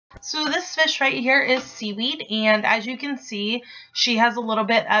So this fish right here is Seaweed, and as you can see, she has a little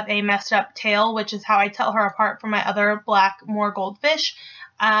bit of a messed up tail, which is how I tell her apart from my other black Moor Goldfish.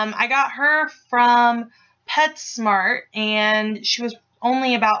 I got her from PetSmart, and she was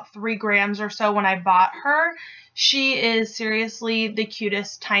only about 3 grams or so when I bought her. She is seriously the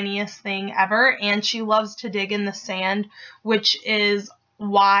cutest, tiniest thing ever, and she loves to dig in the sand, which is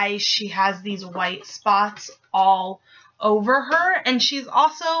why she has these white spots all over her. And she's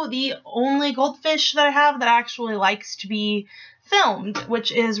also the only goldfish that I have that actually likes to be filmed,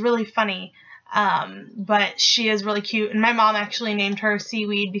 which is really funny. But she is really cute, and my mom actually named her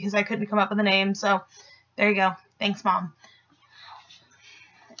Seaweed because I couldn't come up with a name, so there you go. Thanks, Mom.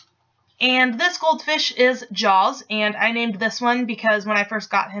 And this goldfish is Jaws, and I named this one because when I first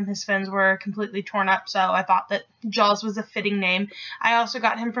got him, his fins were completely torn up, so I thought that Jaws was a fitting name. I also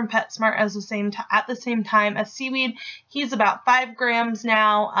got him from PetSmart at the same time as Seaweed. He's about 5 grams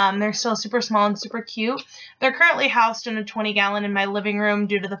now. They're still super small and super cute. They're currently housed in a 20-gallon in my living room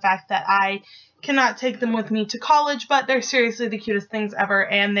due to the fact that I cannot take them with me to college, but they're seriously the cutest things ever,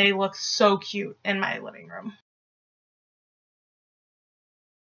 and they look so cute in my living room.